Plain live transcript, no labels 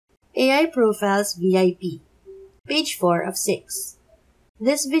AI Profiles VIP, page 4 of 6.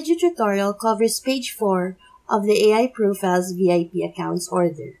 This video tutorial covers page 4 of the AI Profiles VIP accounts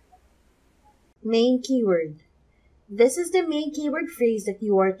order. Main keyword. This is the main keyword phrase that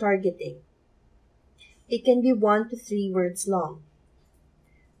you are targeting. It can be 1 to 3 words long.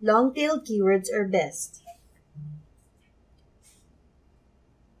 Long-tailed keywords are best.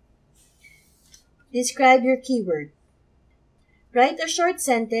 Describe your keyword. Write a short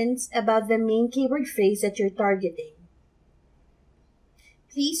sentence about the main keyword phrase that you're targeting.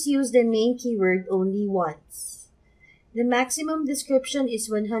 Please use the main keyword only once. The maximum description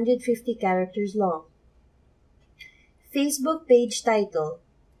is 150 characters long. Facebook page title.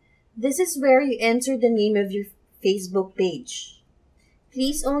 This is where you enter the name of your Facebook page.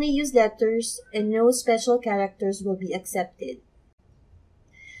 Please only use letters and no special characters will be accepted.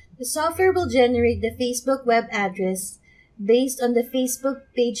 The software will generate the Facebook web address based on the Facebook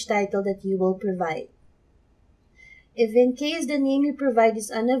page title that you will provide. If in case the name you provide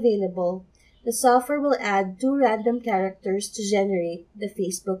is unavailable, the software will add 2 random characters to generate the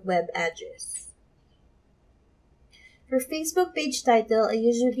Facebook web address. For Facebook page title, I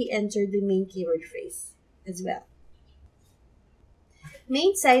usually enter the main keyword phrase as well.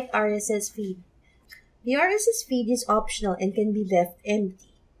 Main site RSS feed. The RSS feed is optional and can be left empty.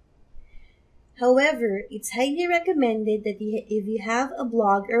 However, it's highly recommended that if you have a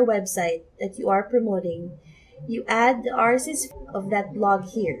blog or website that you are promoting, you add the RSS feed of that blog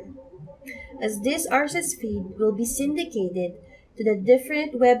here, as this RSS feed will be syndicated to the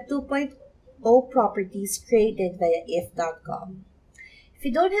different Web 2.0 properties created via if.com. If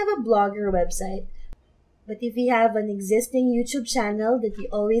you don't have a blog or website, but if you have an existing YouTube channel that you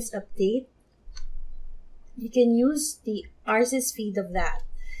always update, you can use the RSS feed of that.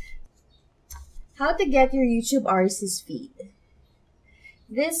 How to get your YouTube RSS feed.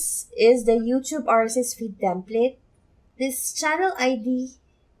 This is the YouTube RSS feed template. This channel ID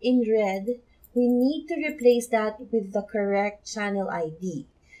in red, we need to replace that with the correct channel ID.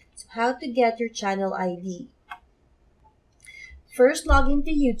 So how to get your channel ID? First, log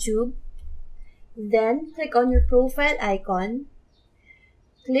into YouTube. Then, click on your profile icon.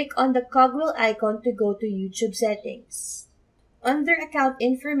 Click on the cogwheel icon to go to YouTube settings. Under Account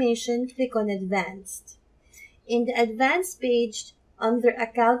Information, click on Advanced. In the Advanced page, under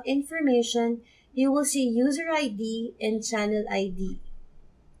Account Information, you will see User ID and Channel ID.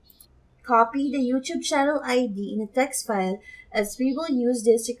 Copy the YouTube channel ID in a text file as we will use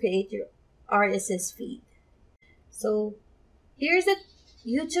this to create your RSS feed. So, here's the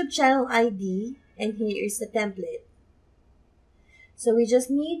YouTube channel ID and here is the template. So we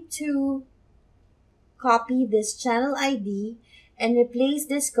just need to copy this channel ID and replace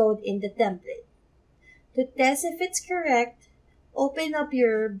this code in the template. To test if it's correct, open up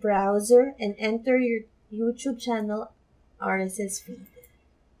your browser and enter your YouTube channel RSS feed.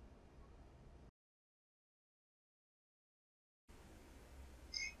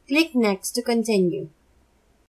 Click Next to continue.